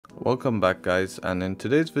Welcome back, guys, and in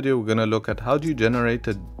today's video we're going to look at how do you generate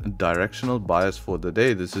a directional bias for the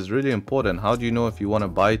day. This is really important. How do you know if you want to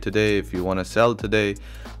buy today, if you want to sell today?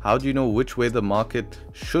 How do you know which way the market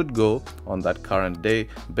should go on that current day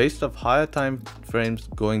based off higher time frames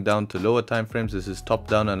going down to lower time frames? This is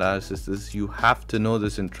top-down analysis. You have to know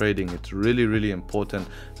this in trading. It's really important.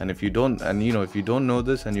 And if you don't, if you don't know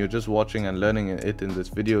this and you're just watching and learning it in this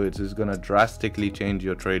video, it is going to drastically change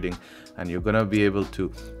your trading, and you're going to be able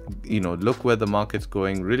to look where the market's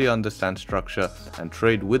going, really understand structure and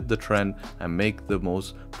trade with the trend and make the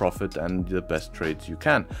most profit and the best trades you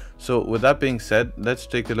can. So with that being said, let's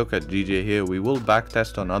take a look at GJ here. We will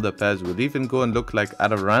backtest on other pairs. We'll even go and look like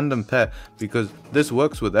at a random pair because this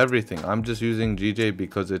works with everything. I'm just using GJ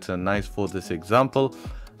because it's a nice for this example.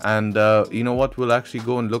 And you know what, we'll actually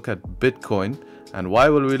go and look at Bitcoin. And why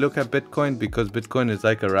will we look at Bitcoin? Because Bitcoin is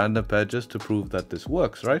like a random pair, just to prove that this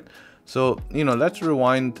works, right? So, let's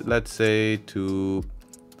rewind, let's say, to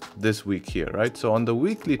this week here, right? So on the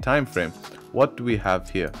weekly time frame, what do we have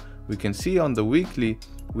here? We can see on the weekly,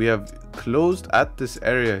 we have closed at this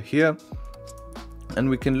area here, and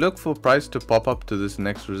we can look for price to pop up to this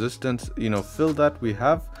next resistance, fill that. We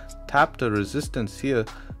have tapped a resistance here.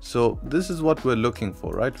 So this is what we're looking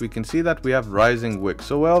for, right? We can see that we have rising wick.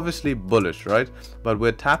 So we're obviously bullish, right? But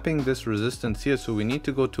we're tapping this resistance here. So we need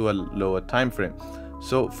to go to a lower time frame.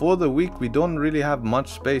 So for the week, we don't really have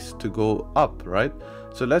much space to go up, right?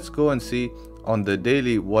 So let's go and see on the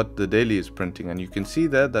daily what the daily is printing. And you can see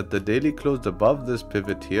there that the daily closed above this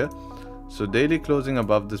pivot here. So daily closing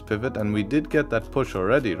above this pivot, and we did get that push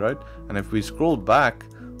already, right? And if we scroll back,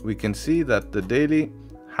 we can see that the daily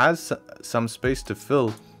has some space to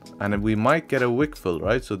fill, and we might get a wick fill,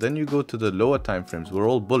 right? So then you go to the lower time frames. We're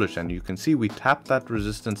all bullish, and you can see we tapped that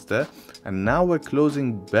resistance there, and now we're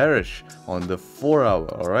closing bearish on the 4 hour.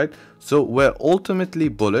 All right, so we're ultimately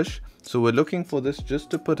bullish, so we're looking for this just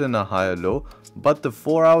to put in a higher low, but the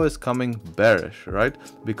 4 hour is coming bearish, right?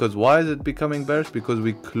 Because why is it becoming bearish? Because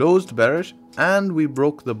we closed bearish and we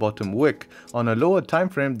broke the bottom wick. On a lower time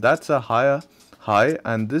frame, that's a higher high,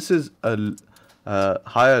 and this is a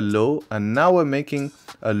higher low, and now we're making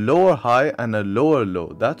a lower high and a lower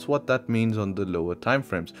low. That's what that means on the lower time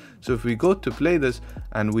frames. So if we go to play this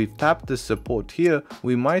and we've tapped this support here,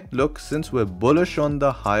 we might look, since we're bullish on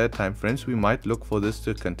the higher time frames, we might look for this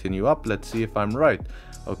to continue up. Let's see if I'm right.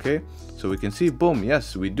 Okay, so we can see, boom,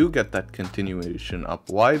 yes, we do get that continuation up.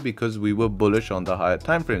 Why? Because we were bullish on the higher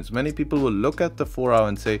time frames. Many people will look at the 4 hour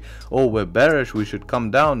and say, oh, we're bearish, we should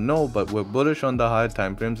come down. No, but we're bullish on the higher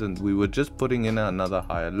time frames, and we were just putting in another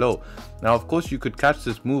higher low. Now, of course, you could catch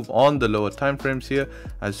this move on the lower time frames here.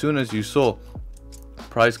 As soon as you saw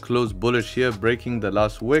price close bullish here, breaking the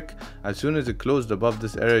last wick, as soon as it closed above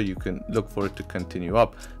this area, you can look for it to continue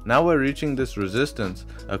up. Now we're reaching this resistance.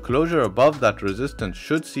 A closure above that resistance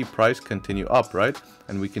should see price continue up, right?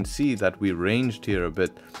 And we can see that we ranged here a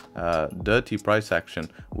bit, dirty price action,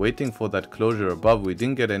 waiting for that closure above. We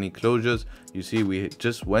didn't get any closures. You see, we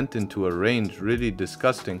just went into a range, really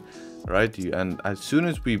disgusting, right? And as soon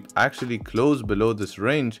as we actually closed below this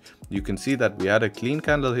range, you can see that we had a clean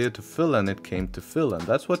candle here to fill, and it came to fill. And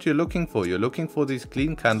that's what you're looking for. You're looking for these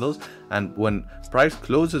clean candles, and when price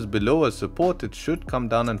closes below a support, it should come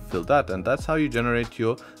down and fill that. And that's how you generate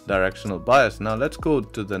your directional bias. Now let's go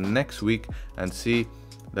to the next week and see.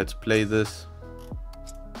 Let's play this.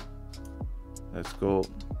 Let's go.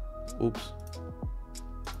 Oops.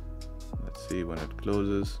 Let's see when it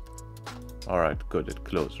closes. All right, good, it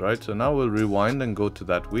closed, right? So now we'll rewind and go to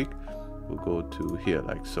that week. We'll go to here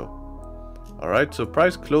like so. All right, so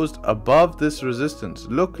price closed above this resistance.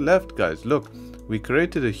 Look left, guys, look, we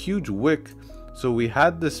created a huge wick, so we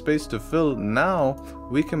had the space to fill. Now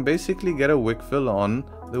we can basically get a wick fill on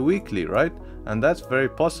the weekly, right? And that's very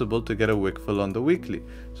possible to get a wick fill on the weekly.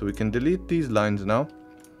 So we can delete these lines now,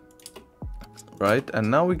 right?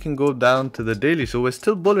 And now we can go down to the daily. So we're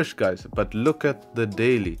still bullish, guys, but look at the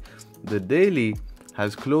daily. The daily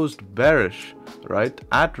has closed bearish, right,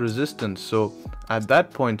 at resistance. So at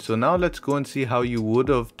that point, so now let's go and see how you would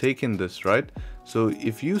have taken this, right? So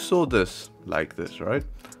if you saw this like this, right?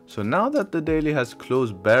 So now that the daily has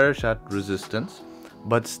closed bearish at resistance,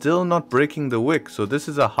 but still not breaking the wick. So this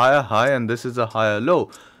is a higher high and this is a higher low.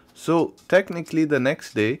 So technically the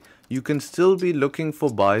next day, you can still be looking for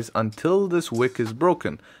buys until this wick is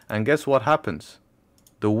broken. And guess what happens?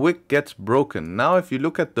 The wick gets broken. Now if you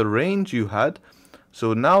look at the range you had,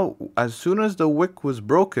 so now as soon as the wick was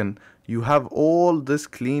broken, you have all this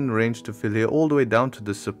clean range to fill here all the way down to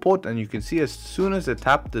the support, and you can see as soon as it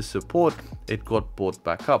tapped the support, it got bought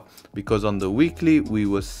back up, because on the weekly we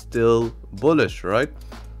were still bullish, right?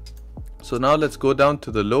 So now let's go down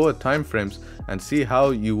to the lower time frames and see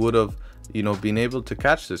how you would have been able to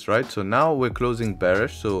catch this, right? So now we're closing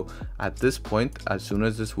bearish. So at this point, as soon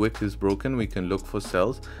as this wick is broken, we can look for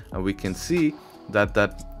sells, and we can see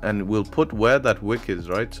that and we'll put where that wick is,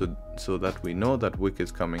 right? So that we know that wick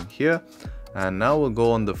is coming here. And now we'll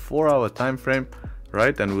go on the 4-hour time frame,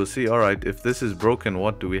 right? And we'll see, all right, if this is broken,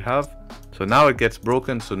 what do we have? So now it gets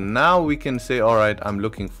broken. So now we can say, all right, I'm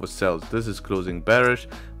looking for sells. This is closing bearish.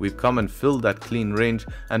 We've come and filled that clean range.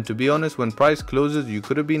 And to be honest, when price closes, you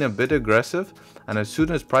could have been a bit aggressive. And as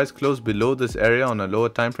soon as price closed below this area on a lower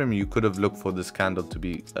time frame, you could have looked for this candle to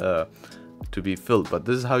be filled. But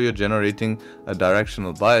this is how you're generating a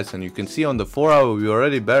directional bias. And you can see on the 4-hour, we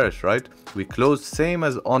already bearish, right? We closed same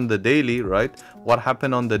as on the daily, right? What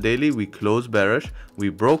happened on the daily? We closed bearish, we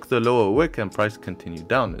broke the lower wick, and price continued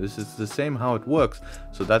down. This is the same how it works.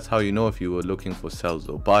 So that's how you know if you were looking for sells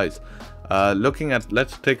or buys.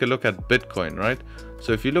 Let's take a look at Bitcoin, right?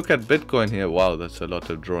 So if you look at Bitcoin here, wow, that's a lot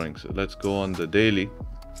of drawings. So let's go on the daily.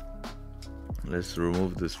 Let's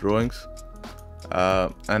remove these drawings.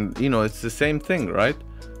 And it's the same thing, right?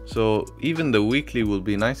 So even the weekly will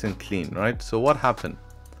be nice and clean, right? So what happened?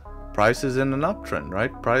 Price is in an uptrend, right?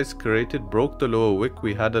 Price broke the lower wick,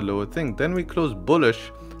 we had a lower thing. Then we closed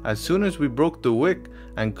bullish. As soon as we broke the wick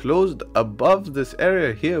and closed above this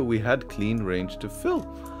area here, we had clean range to fill.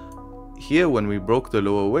 Here, when we broke the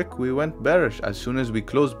lower wick, we went bearish. As soon as we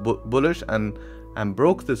closed bullish and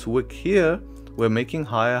broke this wick here, we're making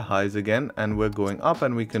higher highs again, and we're going up,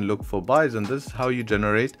 and we can look for buys. And this is how you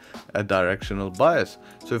generate a directional bias.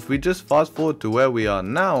 So if we just fast forward to where we are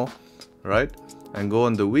now, right, and go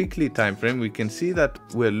on the weekly time frame, we can see that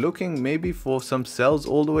we're looking maybe for some sells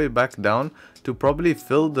all the way back down to probably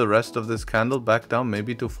fill the rest of this candle back down,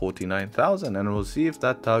 maybe to 49,000, and we'll see if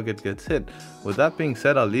that target gets hit. With that being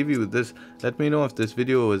said, I'll leave you with this. Let me know if this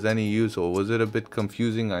video was any use, or was it a bit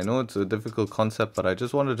confusing. I know it's a difficult concept, but I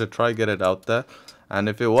just wanted to try get it out there. And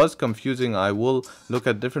if it was confusing, I will look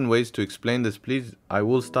at different ways to explain this. Please, I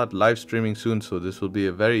will start live streaming soon, so this will be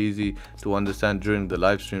a very easy to understand during the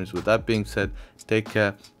live streams. With that being said, take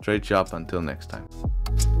care, trade sharp, until next time.